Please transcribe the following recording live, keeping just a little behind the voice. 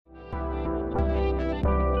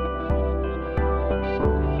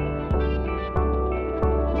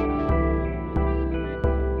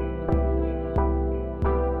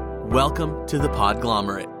Welcome to the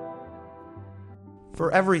Podglomerate.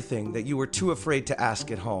 For everything that you were too afraid to ask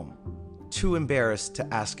at home, too embarrassed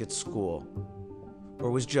to ask at school, or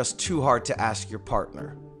was just too hard to ask your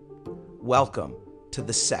partner, welcome to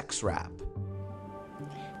the Sex Wrap.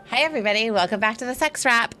 Hi, everybody. Welcome back to the Sex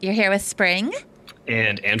Wrap. You're here with Spring.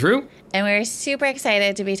 And Andrew. And we're super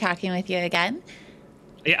excited to be talking with you again.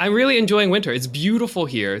 Yeah, I'm really enjoying winter. It's beautiful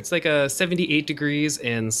here. It's like 78 degrees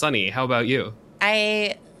and sunny. How about you?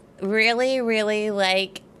 I really, really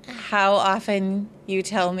like how often you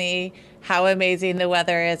tell me how amazing the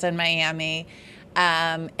weather is in Miami.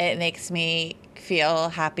 It makes me feel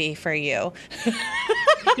happy for you.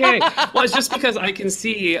 Yay. Well, it's just because I can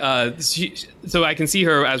see, so I can see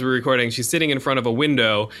her as we're recording. She's sitting in front of a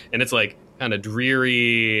window, and it's like kind of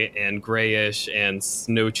dreary and grayish and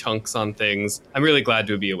snow chunks on things. I'm really glad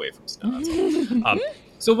to be away from snow.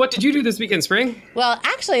 So what did you do this weekend, Spring? Well,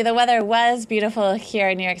 actually, the weather was beautiful here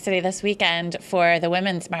in New York City this weekend for the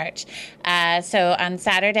Women's March. So on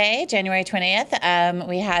Saturday, January 20th,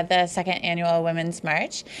 we had the second annual Women's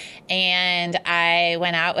March. And I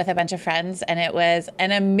went out with a bunch of friends, and it was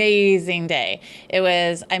an amazing day. It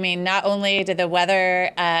was, I mean, not only did the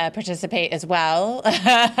weather participate as well,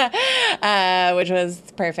 which was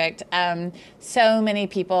perfect. So many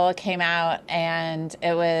people came out, and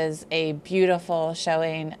it was a beautiful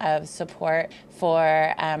showing of support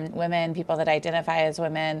for women, people that identify as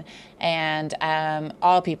women, and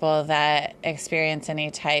all people that experience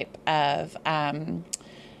any type of,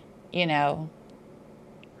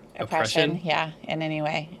 oppression, in any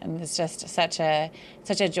way. And it's just such a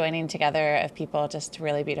joining together of people, just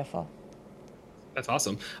really beautiful. That's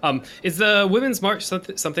awesome. Is the Women's March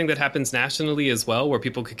something that happens nationally as well, where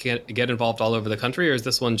people could get involved all over the country, or is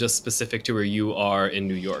this one just specific to where you are in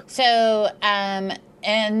New York? So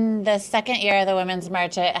in the second year of the Women's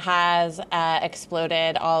March, it has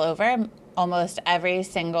exploded all over. Almost every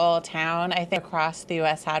single town, I think, across the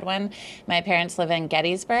U.S. had one. My parents live in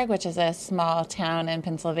Gettysburg, which is a small town in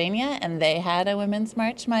Pennsylvania, and they had a Women's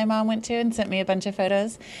March my mom went to and sent me a bunch of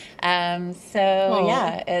photos.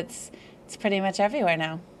 Yeah, it's pretty much everywhere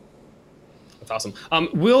now. That's awesome.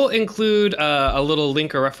 We'll include a little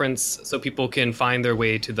link or reference so people can find their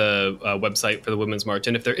way to the website for the Women's March.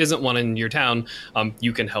 And if there isn't one in your town,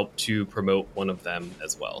 you can help to promote one of them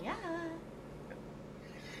as well. Yeah.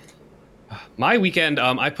 My weekend,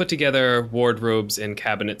 I put together wardrobes and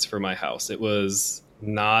cabinets for my house. It was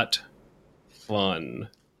not fun.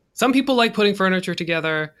 Some people like putting furniture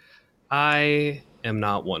together. I am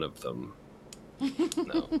not one of them.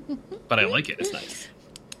 No. But I like it. It's nice.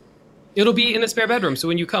 It'll be in a spare bedroom, so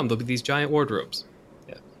when you come, there'll be these giant wardrobes.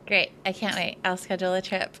 Yeah. Great. I can't wait. I'll schedule a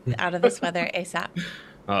trip out of this weather ASAP.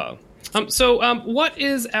 So what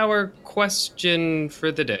is our question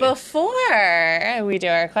for the day? Before we do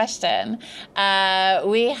our question,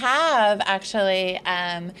 we have actually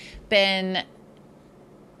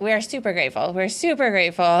we're super grateful. We're super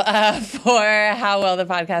grateful for how well the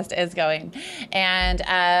podcast is going. And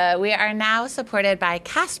we are now supported by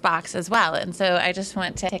CastBox as well. And so I just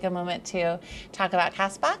want to take a moment to talk about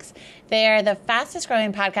CastBox. They are the fastest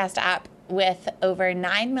growing podcast app with over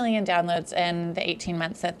 9 million downloads in the 18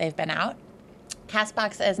 months that they've been out.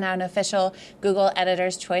 CastBox is now an official Google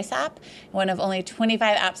Editor's Choice app, one of only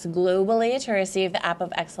 25 apps globally to receive the App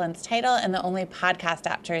of Excellence title and the only podcast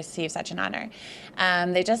app to receive such an honor.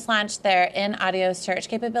 They just launched their in-audio search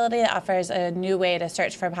capability that offers a new way to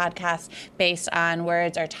search for podcasts based on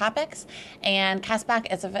words or topics. And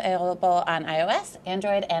CastBox is available on iOS,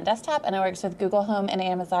 Android, and desktop, and it works with Google Home and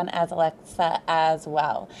Amazon as Alexa as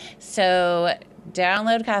well. So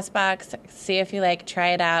download CastBox, see if you like, try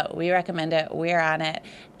it out. We recommend it. We're on it.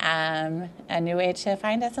 A new way to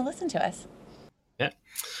find us and listen to us. Yeah.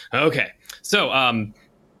 Okay. So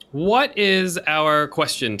what is our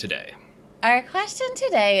question today? Our question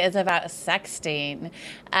today is about sexting.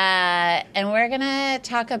 And we're going to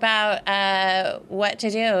talk about what to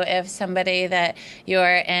do if somebody that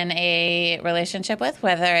you're in a relationship with,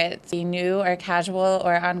 whether it's new or casual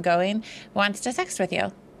or ongoing, wants to sext with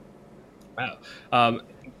you. Wow.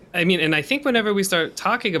 And I think whenever we start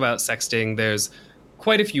talking about sexting, there's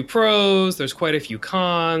quite a few pros, there's quite a few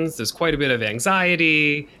cons, there's quite a bit of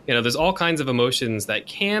anxiety. There's all kinds of emotions that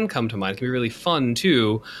can come to mind. It can be really fun,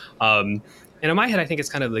 too. And in my head, I think it's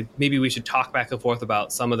kind of like maybe we should talk back and forth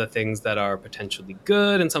about some of the things that are potentially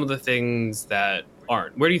good and some of the things that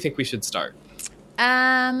aren't. Where do you think we should start?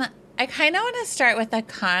 I kind of want to start with the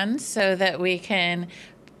cons so that we can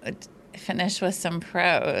finish with some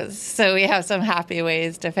pros. So we have some happy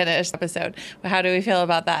ways to finish the episode. How do we feel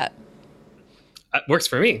about that? Works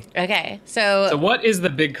for me. Okay. So what is the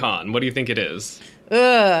big con? What do you think it is?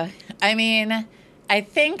 I mean, I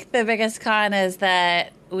think the biggest con is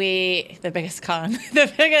that the biggest con is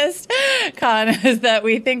that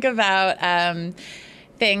we think about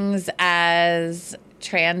things as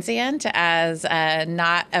transient, as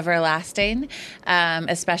not everlasting,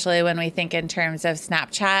 especially when we think in terms of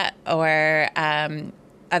Snapchat or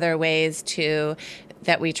other ways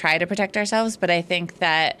that we try to protect ourselves. But I think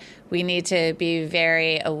that we need to be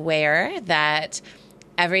very aware that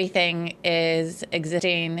everything is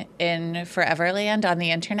existing in Foreverland on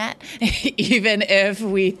the internet, even if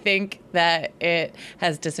we think that it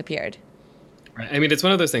has disappeared. Right. I mean, it's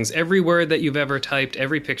one of those things. Every word that you've ever typed,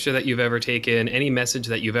 every picture that you've ever taken, any message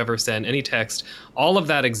that you've ever sent, any text, all of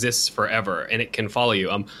that exists forever, and it can follow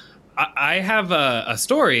you. I have a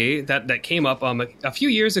story that came up a few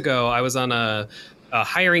years ago. I was on a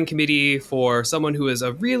hiring committee for someone who is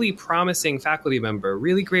a really promising faculty member,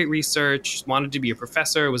 really great research, wanted to be a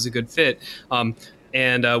professor, was a good fit.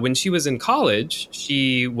 And when she was in college,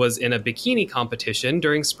 she was in a bikini competition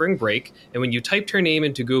during spring break. And when you typed her name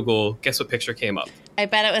into Google, guess what picture came up? I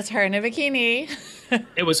bet it was her in a bikini.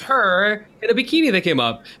 It was her in a bikini that came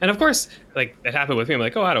up. And of course, like, it happened with me. I'm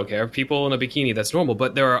like, oh, I don't care. People in a bikini, that's normal.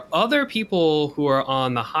 But there are other people who are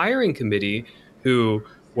on the hiring committee who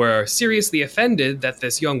were seriously offended that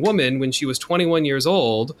this young woman, when she was 21 years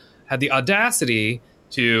old, had the audacity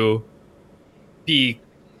to be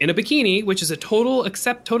in a bikini, which is a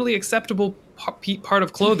totally acceptable part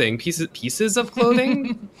of clothing, pieces of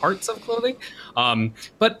clothing, parts of clothing.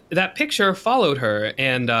 But that picture followed her.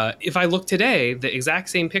 And if I look today, the exact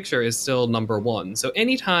same picture is still number one. So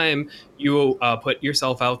anytime you put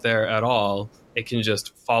yourself out there at all, it can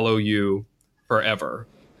just follow you forever.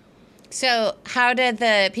 So how did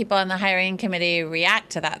the people on the hiring committee react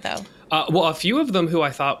to that, though? Well, a few of them who I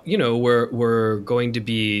thought, were going to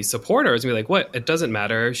be supporters and be like, what? It doesn't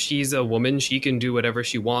matter. She's a woman. She can do whatever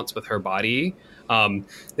she wants with her body.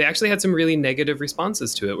 They actually had some really negative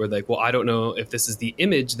responses to it. Where like, well, I don't know if this is the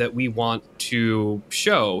image that we want to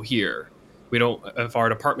show here. If our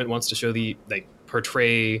department wants to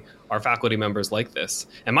portray our faculty members like this.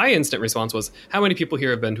 And my instant response was, how many people here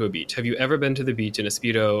have been to a beach? Have you ever been to the beach in a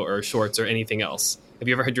Speedo or shorts or anything else? Have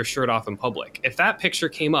you ever had your shirt off in public? If that picture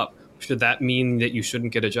came up, should that mean that you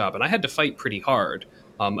shouldn't get a job? And I had to fight pretty hard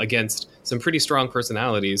against some pretty strong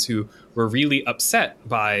personalities who were really upset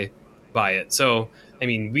by it. So, I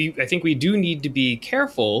mean, I think we do need to be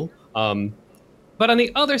careful. But on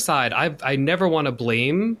the other side, I never want to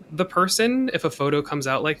blame the person if a photo comes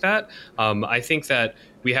out like that. I think that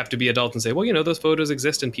we have to be adults and say, well, those photos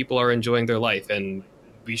exist and people are enjoying their life and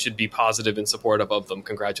we should be positive and supportive of them.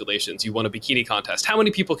 Congratulations. You won a bikini contest. How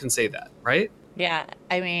many people can say that, right? Yeah.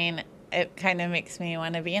 I mean, it kind of makes me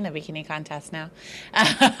want to be in a bikini contest now.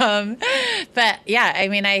 But yeah, I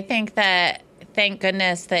mean, I think that thank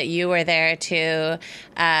goodness that you were there to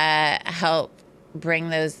help bring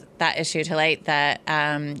that issue to light, that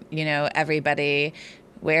everybody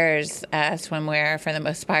wears swimwear for the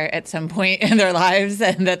most part at some point in their lives,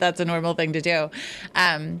 and that's a normal thing to do.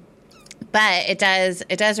 But it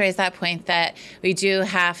does raise that point that we do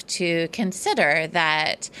have to consider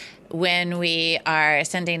that when we are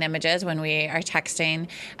sending images, when we are texting,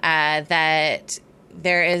 that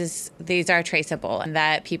these are traceable, and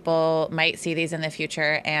that people might see these in the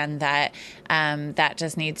future, and that that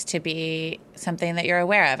just needs to be something that you're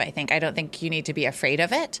aware of. I don't think you need to be afraid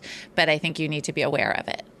of it, but I think you need to be aware of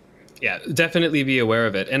it. Yeah, definitely be aware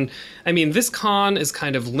of it. And I mean, this con is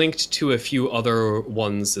kind of linked to a few other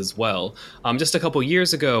ones as well. Just a couple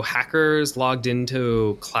years ago, hackers logged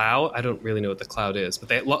into cloud. I don't really know what the cloud is, but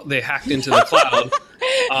they hacked into the cloud.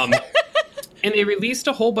 And they released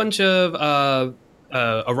a whole bunch of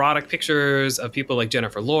erotic pictures of people like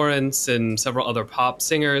Jennifer Lawrence and several other pop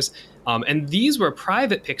singers. And these were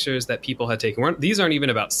private pictures that people had taken. These aren't even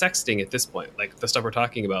about sexting at this point, like the stuff we're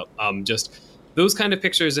talking about. Just those kind of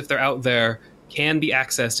pictures, if they're out there, can be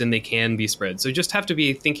accessed and they can be spread. So you just have to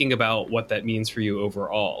be thinking about what that means for you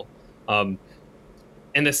overall. And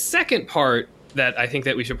the second part that I think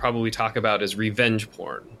that we should probably talk about is revenge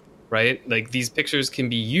porn, right? Like, these pictures can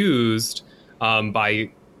be used by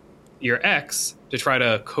your ex to try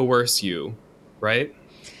to coerce you, right?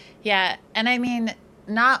 Yeah. And I mean,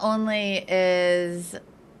 not only is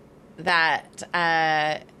that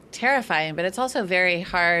terrifying, but it's also very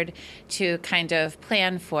hard to kind of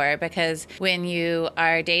plan for, because when you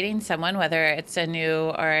are dating someone, whether it's a new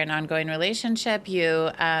or an ongoing relationship,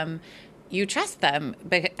 you trust them.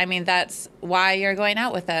 I mean, that's why you're going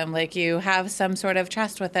out with them. Like, you have some sort of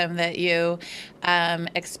trust with them that you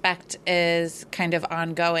expect is kind of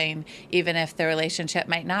ongoing, even if the relationship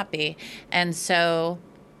might not be. And so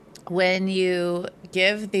when you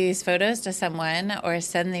give these photos to someone or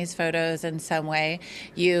send these photos in some way,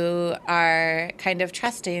 you are kind of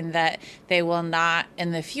trusting that they will not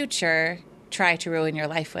in the future try to ruin your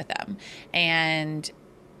life with them. And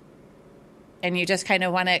you just kind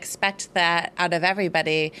of want to expect that out of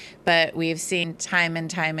everybody. But we've seen time and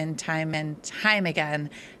time and time and time again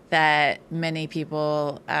that many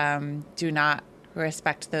people do not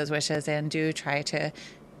respect those wishes and do try to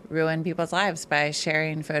ruin people's lives by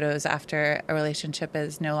sharing photos after a relationship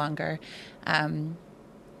is no longer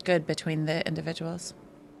good between the individuals.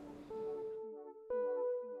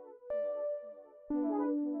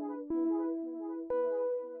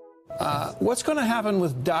 What's going to happen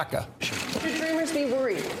with DACA? Should dreamers be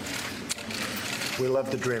worried? We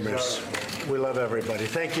love the dreamers. We love everybody.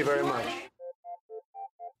 Thank you very much.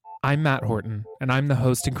 I'm Matt Horton, and I'm the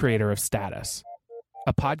host and creator of Status,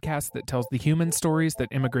 a podcast that tells the human stories that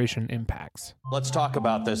immigration impacts. Let's talk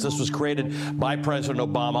about this. This was created by President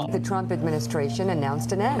Obama. The Trump administration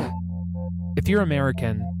announced an end. If you're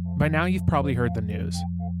American, by now you've probably heard the news.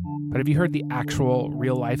 But have you heard the actual,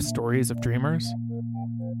 real-life stories of dreamers?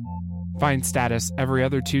 Find Status every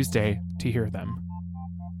other Tuesday to hear them.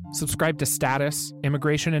 Subscribe to Status,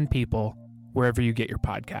 Immigration and People, wherever you get your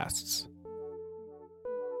podcasts.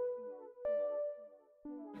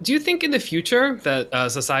 Do you think in the future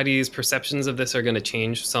that society's perceptions of this are going to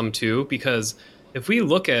change some too? Because if we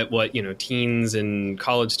look at what, teens and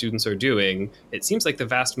college students are doing, it seems like the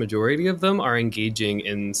vast majority of them are engaging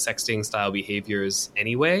in sexting style behaviors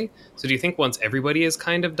anyway. So do you think once everybody has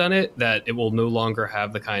kind of done it, that it will no longer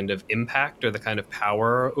have the kind of impact or the kind of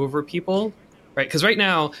power over people? Right? Because right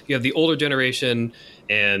now you have the older generation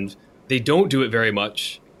and they don't do it very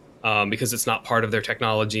much. Because it's not part of their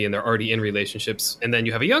technology and they're already in relationships. And then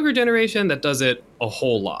you have a younger generation that does it a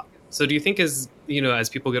whole lot. So do you think as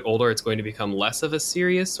people get older, it's going to become less of a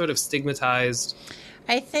serious sort of stigmatized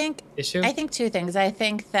issue? I think two things. I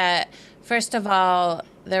think that, first of all,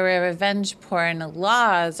 the revenge porn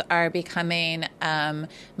laws are becoming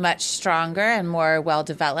much stronger and more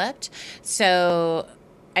well-developed. So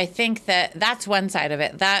I think that that's one side of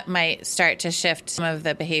it. That might start to shift some of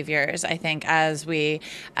the behaviors, I think, as we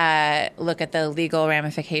look at the legal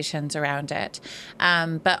ramifications around it.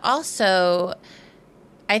 But also,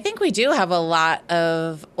 I think we do have a lot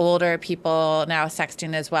of older people now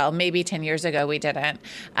sexting as well. Maybe 10 years ago we didn't.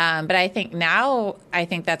 But I think now,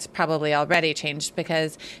 that's probably already changed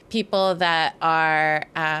because people that are,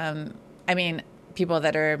 people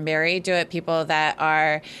that are married do it. People that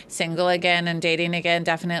are single again and dating again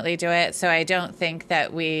definitely do it. So I don't think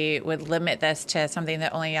that we would limit this to something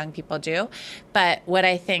that only young people do. But what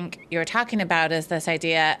I think you're talking about is this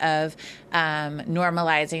idea of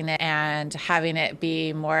normalizing it and having it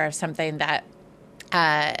be more of something that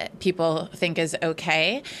people think is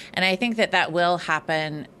okay. And I think that will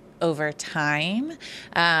happen over time.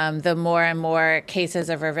 The more and more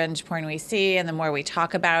cases of revenge porn we see and the more we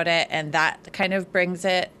talk about it, and that kind of brings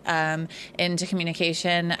it into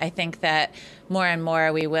communication, I think that more and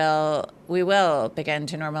more we will begin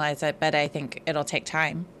to normalize it, but I think it'll take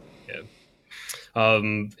time. Yeah.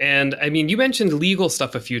 And you mentioned legal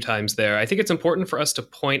stuff a few times there. I think it's important for us to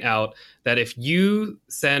point out that if you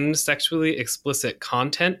send sexually explicit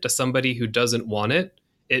content to somebody who doesn't want it,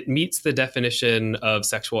 it meets the definition of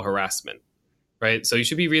sexual harassment, right? So you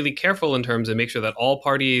should be really careful in terms of make sure that all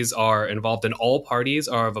parties are involved and all parties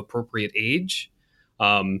are of appropriate age.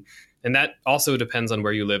 And that also depends on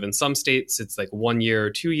where you live. In some states, it's like 1 year or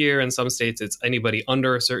 2 year. In some states, it's anybody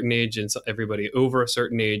under a certain age and everybody over a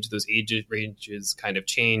certain age. Those age ranges kind of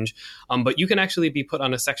change. But you can actually be put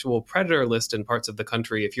on a sexual predator list in parts of the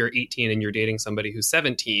country. If you're 18 and you're dating somebody who's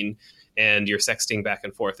 17 and you're sexting back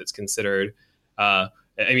and forth, it's considered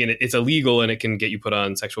it's illegal and it can get you put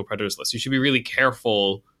on sexual predators list. You should be really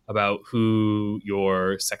careful about who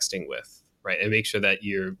you're sexting with, right? And make sure that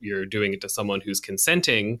you're doing it to someone who's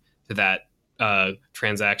consenting to that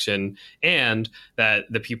transaction and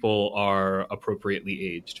that the people are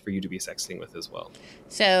appropriately aged for you to be sexting with as well.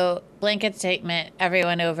 So, blanket statement,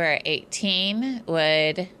 everyone over 18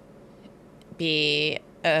 would be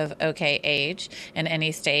of okay age in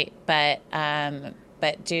any state, but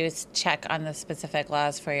do check on the specific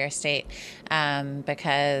laws for your state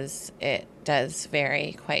because it does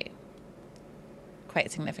vary quite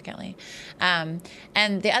significantly. And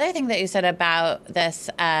the other thing that you said about this,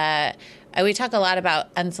 we talk a lot about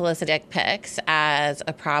unsolicited dick pics as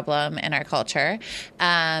a problem in our culture.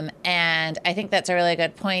 And I think that's a really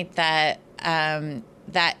good point that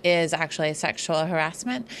that is actually sexual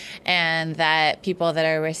harassment, and that people that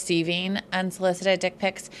are receiving unsolicited dick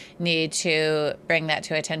pics need to bring that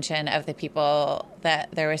to attention of the people that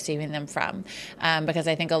they're receiving them from. Because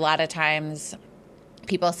I think a lot of times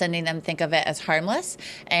people sending them think of it as harmless,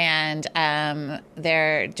 and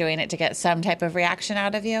they're doing it to get some type of reaction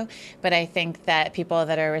out of you. But I think that people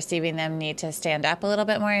that are receiving them need to stand up a little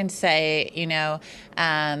bit more and say,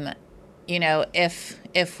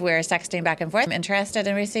 if we're sexting back and forth, I'm interested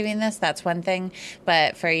in receiving this, that's one thing.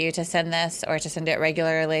 But for you to send this, or to send it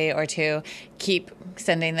regularly, or to keep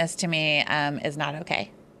sending this to me is not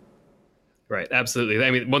okay. Right. Absolutely.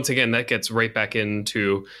 I mean, once again, that gets right back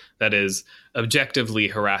into that is objectively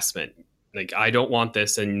harassment. Like, I don't want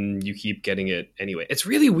this and you keep getting it anyway. It's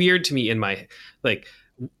really weird to me in my, like,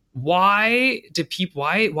 why did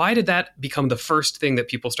that become the first thing that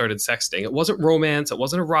people started sexting? It wasn't romance. It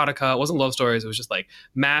wasn't erotica. It wasn't love stories. It was just like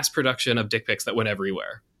mass production of dick pics that went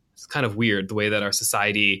everywhere. It's kind of weird the way that our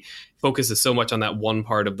society focuses so much on that one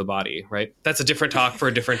part of the body, right? That's a different talk for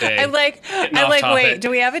a different day. I'm like, wait,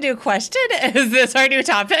 do we have a new question? Is this our new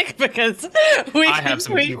topic? Because we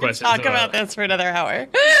can talk about this for another hour.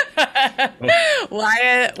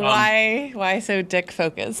 Why so dick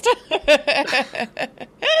focused?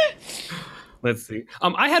 Let's see.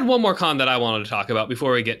 I had one more con that I wanted to talk about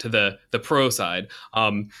before we get to the pro side.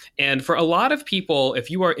 And for a lot of people, if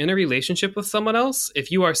you are in a relationship with someone else,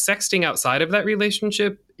 if you are sexting outside of that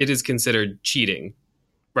relationship, it is considered cheating,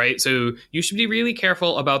 right? So you should be really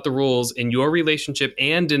careful about the rules in your relationship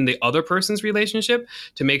and in the other person's relationship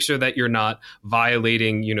to make sure that you're not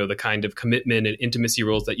violating, the kind of commitment and intimacy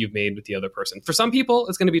rules that you've made with the other person. For some people,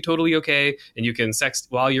 it's going to be totally okay, and you can sext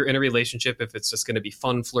while you're in a relationship if it's just going to be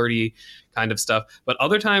fun, flirty kind of stuff. But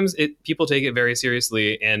other times, people take it very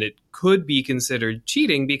seriously, and it could be considered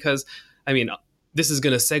cheating because, this is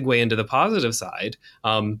going to segue into the positive side.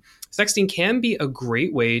 Sexting can be a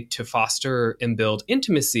great way to foster and build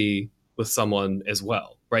intimacy with someone as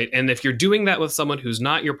well, right? And if you're doing that with someone who's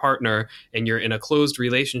not your partner and you're in a closed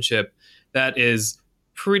relationship, that is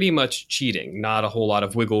pretty much cheating. Not a whole lot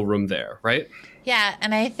of wiggle room there, right? Yeah,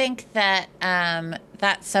 and I think that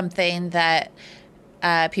that's something that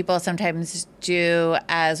people sometimes do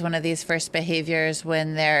as one of these first behaviors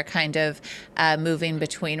when they're kind of moving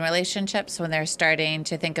between relationships, when they're starting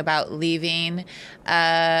to think about leaving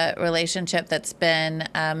a relationship that's been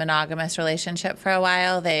a monogamous relationship for a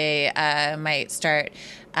while. They might start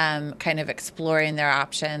kind of exploring their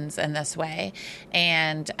options in this way.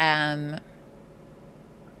 And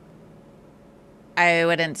I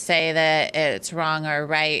wouldn't say that it's wrong or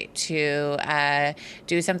right to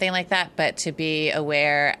do something like that, but to be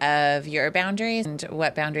aware of your boundaries and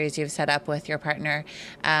what boundaries you've set up with your partner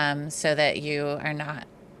so that you are not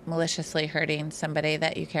maliciously hurting somebody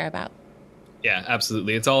that you care about. Yeah,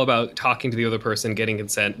 absolutely. It's all about talking to the other person, getting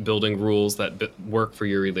consent, building rules that work for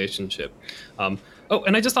your relationship.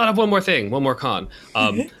 And I just thought of one more thing, one more con.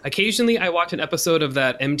 Occasionally, I watch an episode of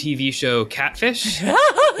that MTV show Catfish,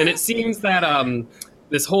 and it seems that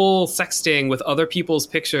this whole sexting with other people's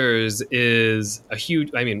pictures is a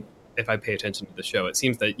huge... if I pay attention to the show, it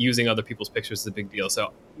seems that using other people's pictures is a big deal.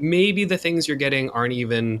 So maybe the things you're getting aren't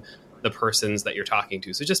even the persons that you're talking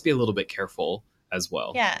to. So just be a little bit careful as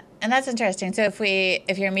well. Yeah, and that's interesting. So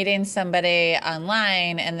if you're meeting somebody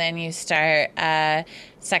online and then you start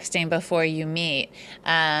sexting before you meet,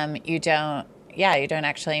 you don't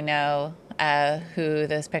actually know who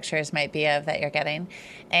those pictures might be of that you're getting.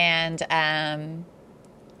 And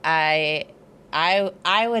I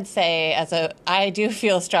would say, I do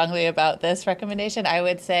feel strongly about this recommendation. I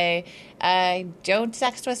would say don't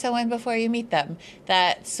sext with someone before you meet them.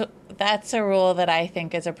 That's a rule that I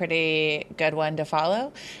think is a pretty good one to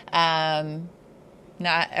follow.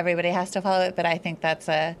 Not everybody has to follow it, but I think that's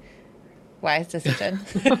a wise decision.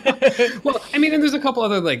 Well, and there's a couple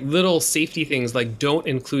other little safety things, like don't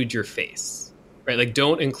include your face, right? Like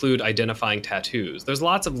don't include identifying tattoos. There's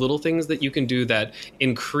lots of little things that you can do that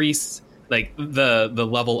increase the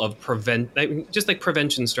level of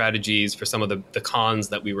prevention strategiation for some of the cons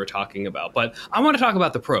that we were talking about. But I want to talk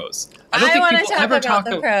about the pros. I want to talk about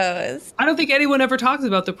the pros. I don't think anyone ever talks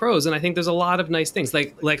about the pros, and I think there's a lot of nice things.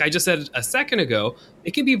 Like I just said a second ago,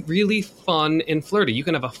 it can be really fun and flirty. You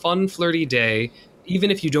can have a fun, flirty day,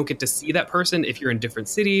 even if you don't get to see that person, if you're in different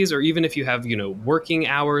cities, or even if you have, working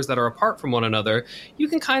hours that are apart from one another, you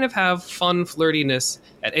can kind of have fun flirtiness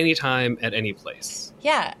at any time, at any place.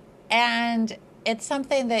 Yeah. And it's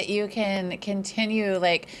something that you can continue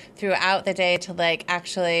throughout the day to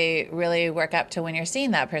actually really work up to when you're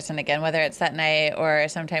seeing that person again, whether it's that night or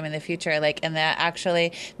sometime in the future, and that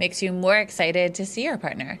actually makes you more excited to see your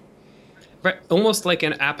partner. Right, almost like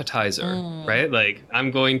an appetizer, right? Like, I'm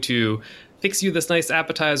going to fix you this nice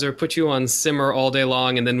appetizer, put you on simmer all day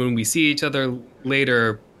long, and then when we see each other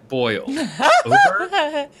later, boil.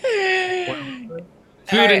 Over?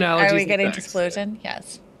 Food analogies. Are we getting and to sex. explosion?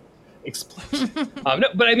 Yes. Explosion. No,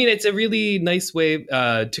 but I mean, it's a really nice way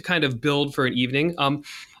to kind of build for an evening.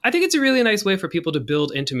 I think it's a really nice way for people to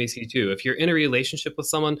build intimacy too. If you're in a relationship with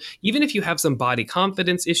someone, even if you have some body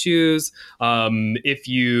confidence issues, if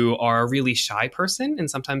you are a really shy person and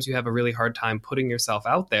sometimes you have a really hard time putting yourself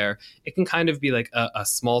out there, it can kind of be like a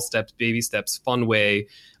small steps, baby steps, fun way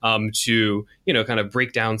to, kind of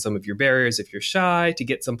break down some of your barriers if you're shy, to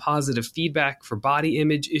get some positive feedback for body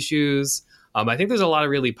image issues. I think there's a lot of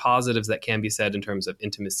really positives that can be said in terms of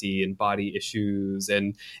intimacy and body issues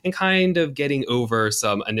and kind of getting over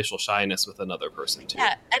some initial shyness with another person too.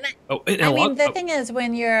 Yeah, and the thing is,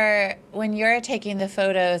 when you're taking the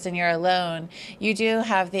photos and you're alone, you do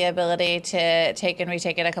have the ability to take and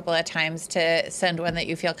retake it a couple of times to send one that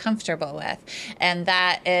you feel comfortable with, and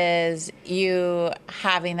that is you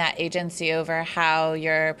having that agency over how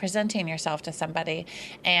you're presenting yourself to somebody,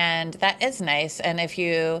 and that is nice. And if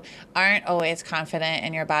you aren't always confident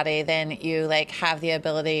in your body, then you have the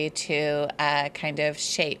ability to kind of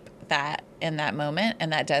shape that in that moment,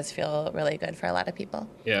 and that does feel really good for a lot of people.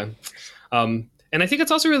 Yeah. And I think it's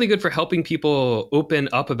also really good for helping people open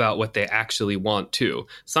up about what they actually want too.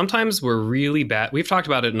 Sometimes we're really bad. We've talked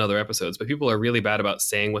about it in other episodes, but people are really bad about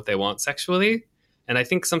saying what they want sexually. And I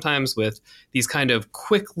think sometimes with these kind of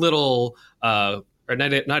quick little, or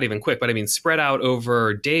not even quick, but I mean spread out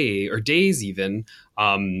over days even,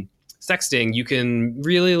 sexting, you can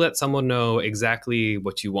really let someone know exactly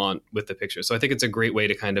what you want with the picture. So I think it's a great way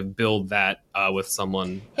to kind of build that with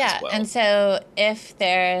someone as well. And so if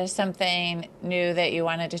there's something new that you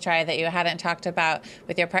wanted to try that you hadn't talked about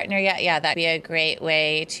with your partner yet, that'd be a great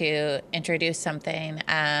way to introduce something.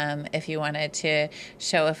 If you wanted to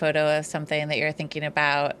show a photo of something that you're thinking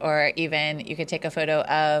about, or even you could take a photo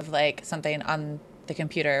of something on the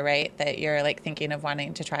computer, right, that you're thinking of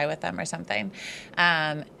wanting to try with them or something.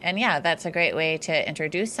 And that's a great way to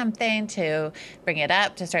introduce something, to bring it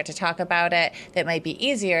up, to start to talk about it. That might be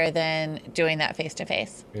easier than doing that face to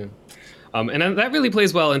face. Yeah. And that really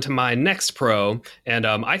plays well into my next pro. And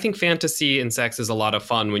I think fantasy and sex is a lot of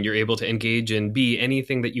fun when you're able to engage in be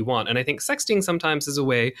anything that you want. And I think sexting sometimes is a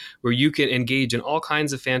way where you can engage in all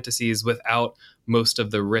kinds of fantasies without most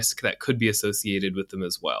of the risk that could be associated with them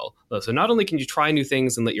as well. So not only can you try new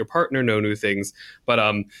things and let your partner know new things, but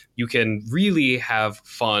you can really have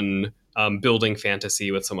fun building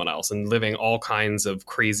fantasy with someone else and living all kinds of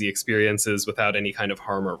crazy experiences without any kind of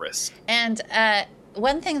harm or risk. And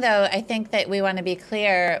one thing, though, I think that we want to be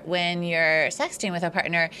clear when you're sexting with a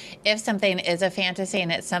partner, if something is a fantasy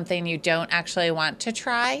and it's something you don't actually want to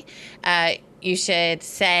try, you should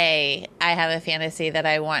say, I have a fantasy that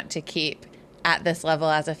I want to keep at this level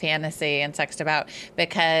as a fantasy and sext about,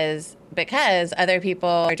 because other people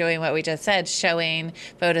are doing what we just said, showing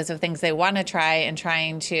photos of things they want to try and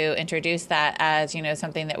trying to introduce that as,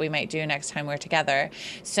 something that we might do next time we're together.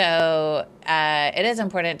 So it is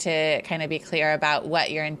important to kind of be clear about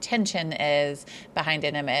what your intention is behind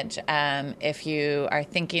an image. If you are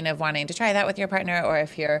thinking of wanting to try that with your partner, or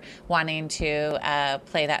if you're wanting to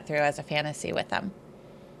play that through as a fantasy with them.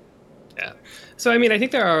 Yeah. So, I mean, I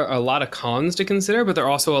think there are a lot of cons to consider, but there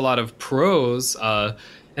are also a lot of pros.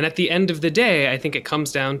 And at the end of the day, I think it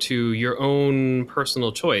comes down to your own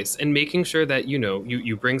personal choice and making sure that,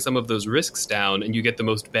 you bring some of those risks down and you get the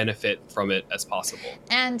most benefit from it as possible.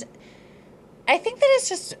 And I think that it's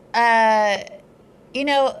just,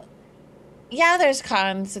 there's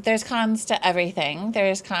cons. There's cons to everything.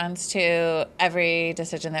 There's cons to every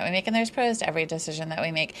decision that we make, and there's pros to every decision that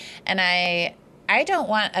we make. And I don't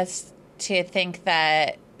want us to think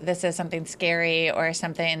that this is something scary or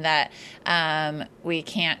something that we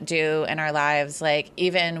can't do in our lives,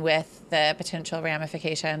 even with the potential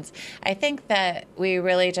ramifications. I think that we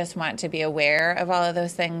really just want to be aware of all of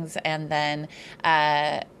those things, and then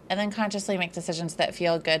consciously make decisions that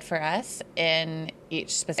feel good for us in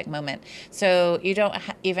each specific moment. So you don't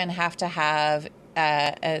even have to have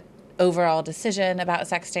a overall decision about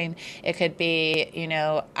sexting. It could be,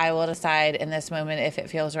 I will decide in this moment if it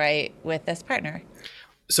feels right with this partner.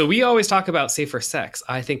 So we always talk about safer sex.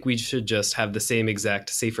 I think we should just have the same exact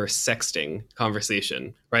safer sexting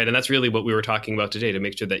conversation, right? And that's really what we were talking about today, to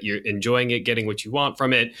make sure that you're enjoying it, getting what you want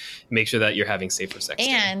from it, make sure that you're having safer sexting.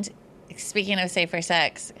 And speaking of safer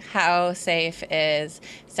sex, how safe is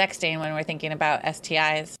sexting when we're thinking about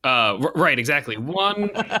STIs? Right, exactly.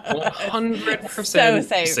 100% So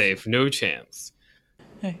safe. Safe. No chance.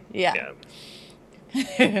 Yeah.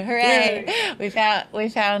 Hooray! Yeah. We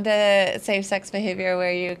found a safe sex behavior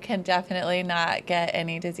where you can definitely not get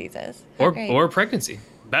any diseases. Or pregnancy.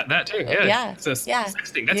 That too. Yeah. So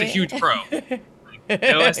sexting, that's a huge pro. No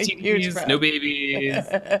STDs, no babies,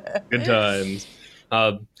 good times.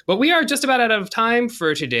 But we are just about out of time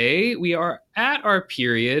for today. We are at our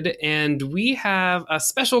period, and we have a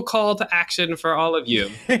special call to action for all of you.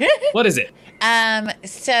 What is it?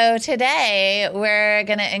 So today we're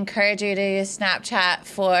going to encourage you to use Snapchat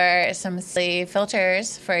for some silly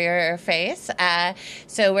filters for your face.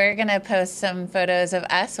 So we're going to post some photos of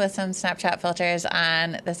us with some Snapchat filters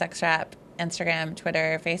on the Sex Wrap Instagram,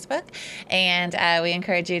 Twitter, Facebook. And we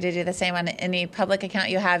encourage you to do the same on any public account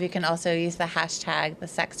you have. You can also use the hashtag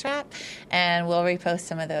 #TheSexWrap, and we'll repost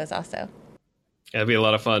some of those also. It'll be a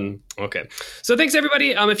lot of fun. Okay. So thanks,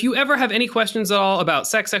 everybody. If you ever have any questions at all about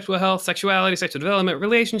sex, sexual health, sexuality, sexual development,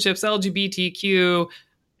 relationships, LGBTQ,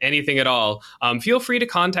 anything at all, feel free to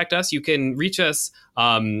contact us. You can reach us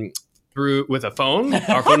with a phone.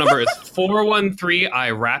 Our phone number is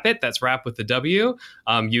 413-I-RAP-IT. That's rap with the W.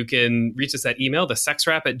 You can reach us at email,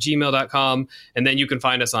 thesexwrap@gmail.com. And then you can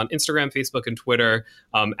find us on Instagram, Facebook, and Twitter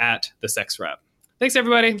at thesexwrap. Thanks,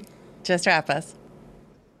 everybody. Just wrap us.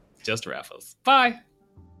 Just raffles. Bye.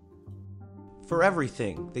 For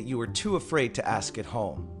everything that you were too afraid to ask at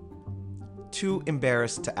home, too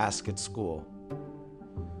embarrassed to ask at school,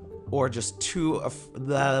 or just too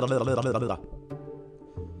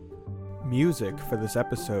Music for this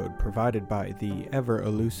episode provided by the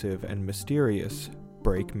ever-elusive and mysterious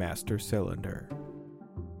Breakmaster Cylinder.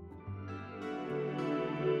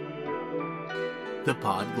 The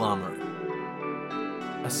Podglomerate.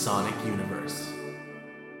 A sonic universe.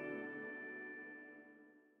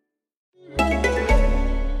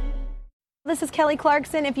 This is Kelly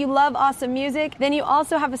Clarkson. If you love awesome music, then you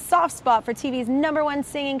also have a soft spot for TV's #1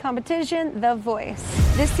 singing competition, The Voice.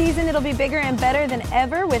 This season, it'll be bigger and better than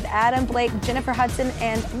ever with Adam, Blake, Jennifer Hudson,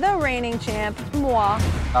 and the reigning champ, moi.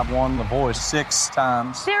 I've won The Voice 6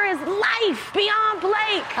 times. There is life beyond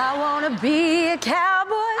Blake. I want to be a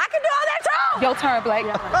cowboy. I can do all that too. Your turn, Blake.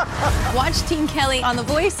 Watch Team Kelly on The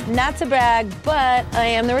Voice. Not to brag, but I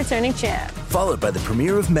am the returning champ. Followed by the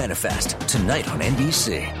premiere of Manifest, tonight on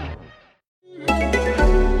NBC.